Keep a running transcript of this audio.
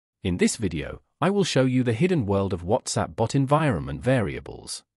In this video, I will show you the hidden world of WhatsApp bot environment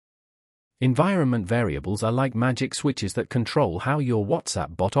variables. Environment variables are like magic switches that control how your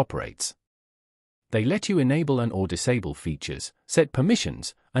WhatsApp bot operates. They let you enable and/or disable features, set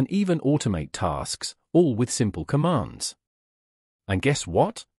permissions, and even automate tasks, all with simple commands. And guess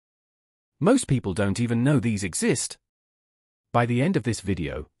what? Most people don't even know these exist. By the end of this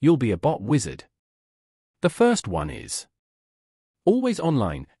video, you'll be a bot wizard. The first one is Always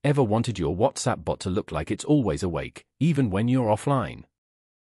Online. Ever wanted your WhatsApp bot to look like it's always awake, even when you're offline?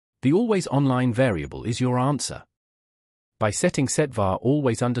 The Always Online variable is your answer. By setting setvar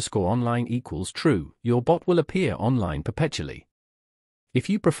always_online equals true, your bot will appear online perpetually. If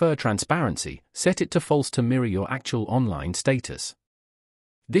you prefer transparency, set it to false to mirror your actual online status.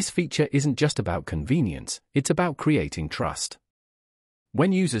 This feature isn't just about convenience, it's about creating trust.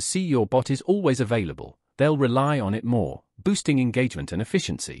 When users see your bot is always available, they'll rely on it more, boosting engagement and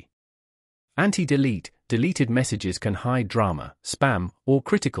efficiency. Anti-delete. Deleted messages can hide drama, spam, or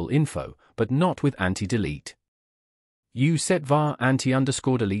critical info, but not with anti-delete. Use setvar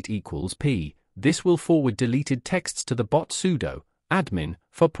anti_delete equals p. This will forward deleted texts to the bot sudo admin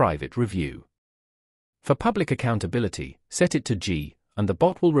for private review. For public accountability, set it to g, and the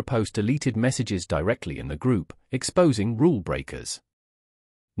bot will repost deleted messages directly in the group, exposing rule breakers.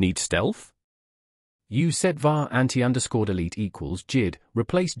 Need stealth? Use setvar anti_delete equals JID.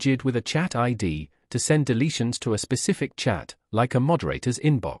 Replace JID with a chat ID to send deletions to a specific chat, like a moderator's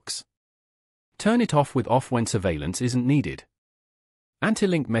inbox. Turn it off with off when surveillance isn't needed.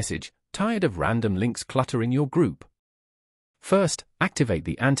 Anti-link message. Tired of random links cluttering your group? First, activate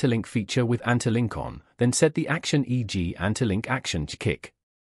the anti-link feature with anti-link on, then set the action e.g. anti-link action kick.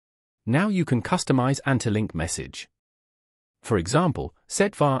 Now you can customize anti-link message. For example,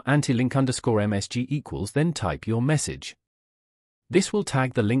 setvar anti-link_msg equals, then type your message. This will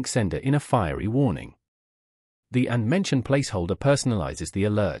tag the link sender in a fiery warning. The and mention placeholder personalizes the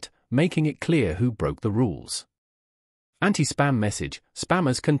alert, making it clear who broke the rules. Anti-spam message.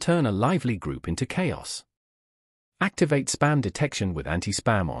 Spammers can turn a lively group into chaos. Activate spam detection with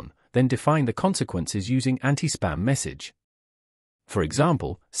anti-spam on, then define the consequences using anti-spam message. For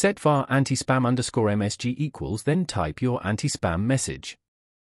example, setvar anti-spam_msg equals, then type your anti-spam message.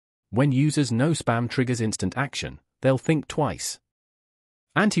 When users know spam triggers instant action, they'll think twice.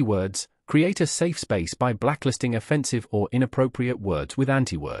 Anti-words. Create a safe space by blacklisting offensive or inappropriate words with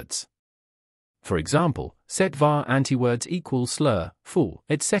anti-words. For example, setvar anti-words equals slur, fool,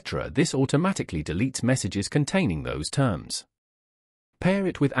 etc. This automatically deletes messages containing those terms. Pair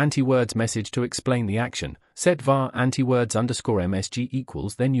it with anti-words message to explain the action. Setvar anti-words_msg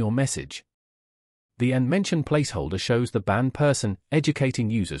equals, then your message. The and mention placeholder shows the banned person,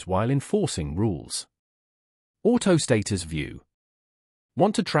 educating users while enforcing rules. Auto status view.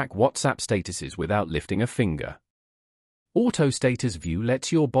 Want to track WhatsApp statuses without lifting a finger? Auto status view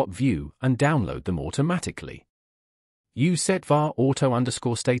lets your bot view and download them automatically. Use setvar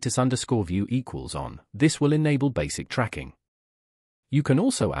auto_status_view equals on. This will enable basic tracking. You can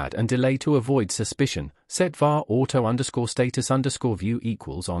also add and delay to avoid suspicion. Setvar auto_status_view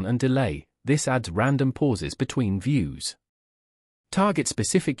equals on and delay. This adds random pauses between views. Target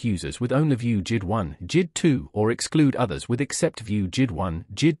specific users with only view JID1, JID2, or exclude others with except view JID1,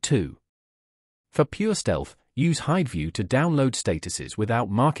 JID2. For pure stealth, use hide view to download statuses without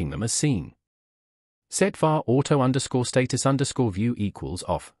marking them as seen. Setvar auto_status_view equals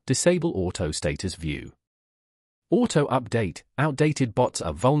off. Disable auto status view. Auto update. Outdated bots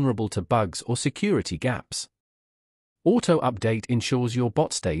are vulnerable to bugs or security gaps. Auto update ensures your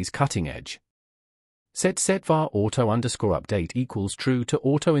bot stays cutting edge. Set setvar auto_update equals true to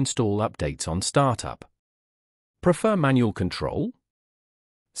auto-install updates on startup. Prefer manual control?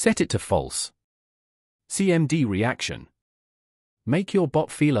 Set it to false. CMD reaction. Make your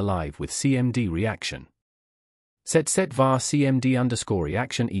bot feel alive with CMD reaction. Set setvar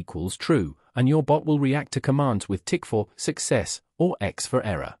CMD_reaction equals true, and your bot will react to commands with tick for success or X for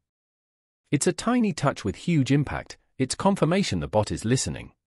error. It's a tiny touch with huge impact. It's confirmation the bot is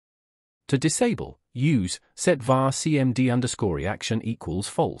listening. To disable, use setvar CMD_reaction equals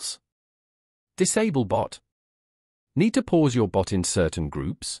false. Disable bot. Need to pause your bot in certain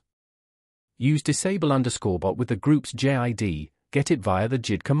groups? Use disable_bot with the group's JID, get it via the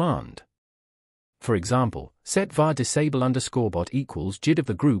JID command. For example, setvar disable_bot equals JID of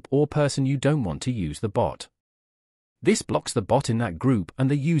the group or person you don't want to use the bot. This blocks the bot in that group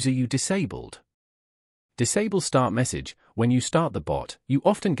and the user you disabled. Disable start message. When you start the bot, you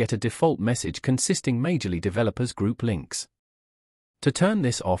often get a default message consisting majorly developers group links. To turn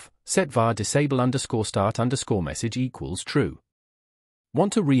this off, setvar disable_start_message equals true.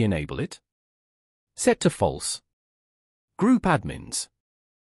 Want to re-enable it? Set to false. Group admins.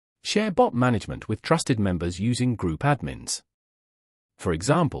 Share bot management with trusted members using group admins. For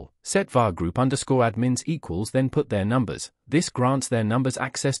example, set var group_admins equals then put their numbers. This grants their numbers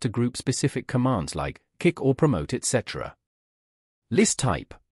access to group-specific commands like kick or promote, etc. List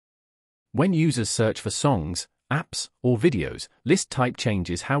type. When users search for songs, apps, or videos, list type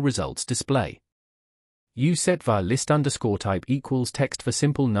changes how results display. Use setvar list_type equals text for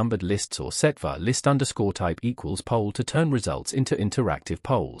simple numbered lists or setvar list_type equals poll to turn results into interactive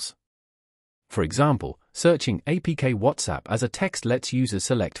polls. For example, searching APK WhatsApp as a text lets users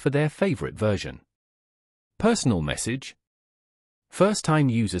select for their favorite version. Personal message. First-time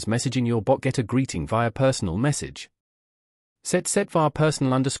users messaging your bot get a greeting via personal message. Set setvar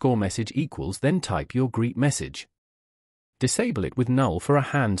personal_message equals then type your greet message. Disable it with null for a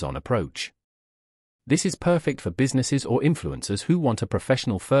hands-on approach. This is perfect for businesses or influencers who want a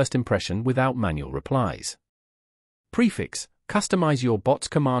professional first impression without manual replies. Prefix. Customize your bot's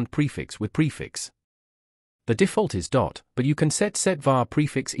command prefix with prefix. The default is dot, but you can set setvar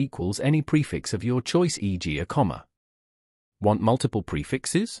prefix equals any prefix of your choice, e.g. a comma. Want multiple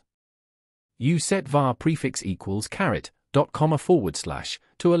prefixes? Use setvar prefix equals caret, dot comma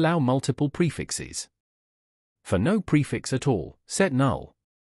 / to allow multiple prefixes. For no prefix at all, set null.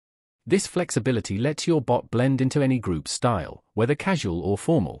 This flexibility lets your bot blend into any group style, whether casual or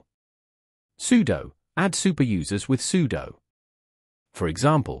formal. Sudo. Add superusers with sudo. For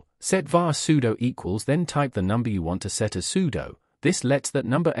example, set var sudo equals then type the number you want to set as sudo. This lets that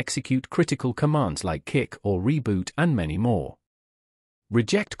number execute critical commands like kick or reboot and many more.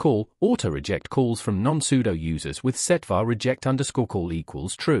 Reject call. Auto-reject calls from non-sudo users with setvar reject_call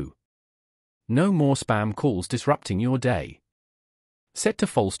equals true. No more spam calls disrupting your day. Set to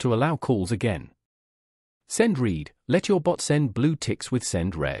false to allow calls again. Send read. Let your bot send blue ticks with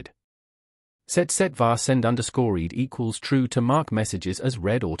send red. Set setvar send_read equals true to mark messages as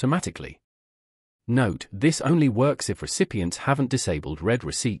read automatically. Note, this only works if recipients haven't disabled read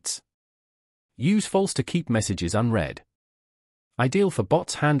receipts. Use false to keep messages unread. Ideal for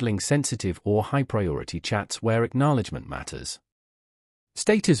bots handling sensitive or high-priority chats where acknowledgement matters.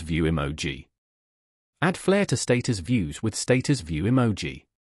 Status view emoji. Add flair to status views with status view emoji.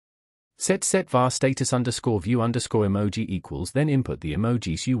 Set setvar status_view_emoji equals then input the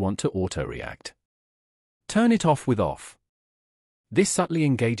emojis you want to auto-react. Turn it off with off. This subtly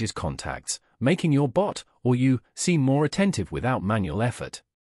engages contacts, making your bot, or you, seem more attentive without manual effort.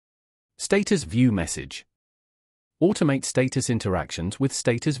 Status view message. Automate status interactions with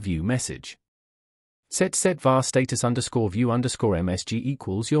status view message. Set setvar status_view_msg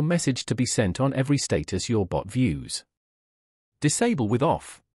equals your message to be sent on every status your bot views. Disable with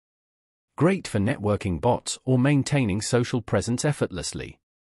off. Great for networking bots or maintaining social presence effortlessly.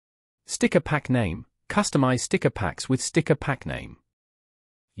 Sticker pack name. Customize sticker packs with sticker pack name.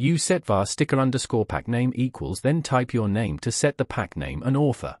 Use setvar sticker_pack name equals then type your name to set the pack name and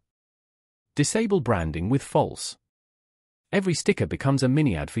author. Disable branding with false. Every sticker becomes a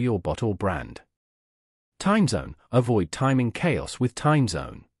mini ad for your bot or brand. Time zone. Avoid timing chaos with time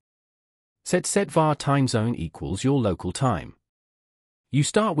zone. Set setvar time zone equals your local time. You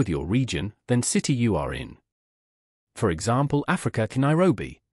start with your region, then city you are in. For example, Africa,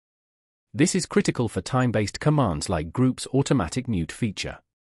 Nairobi. This is critical for time-based commands like group's automatic mute feature.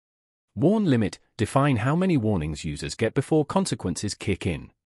 Warn limit. Define how many warnings users get before consequences kick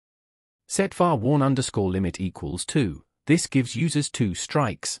in. Setvar warn_limit equals 2. This gives users 2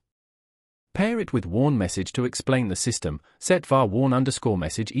 strikes. Pair it with warn message to explain the system. Setvar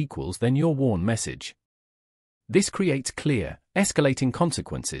warn_message equals then your warn message. This creates clear, escalating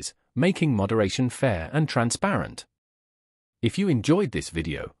consequences, making moderation fair and transparent. If you enjoyed this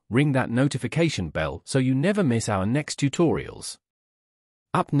video, ring that notification bell so you never miss our next tutorials.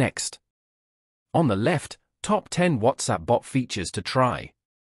 Up next. On the left, top 10 WhatsApp bot features to try.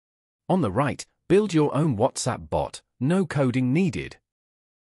 On the right, build your own WhatsApp bot, no coding needed.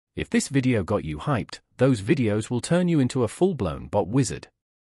 If this video got you hyped, those videos will turn you into a full-blown bot wizard.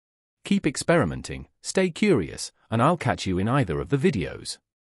 Keep experimenting, stay curious, and I'll catch you in either of the videos.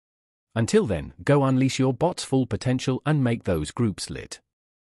 Until then, go unleash your bot's full potential and make those groups lit.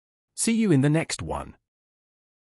 See you in the next one.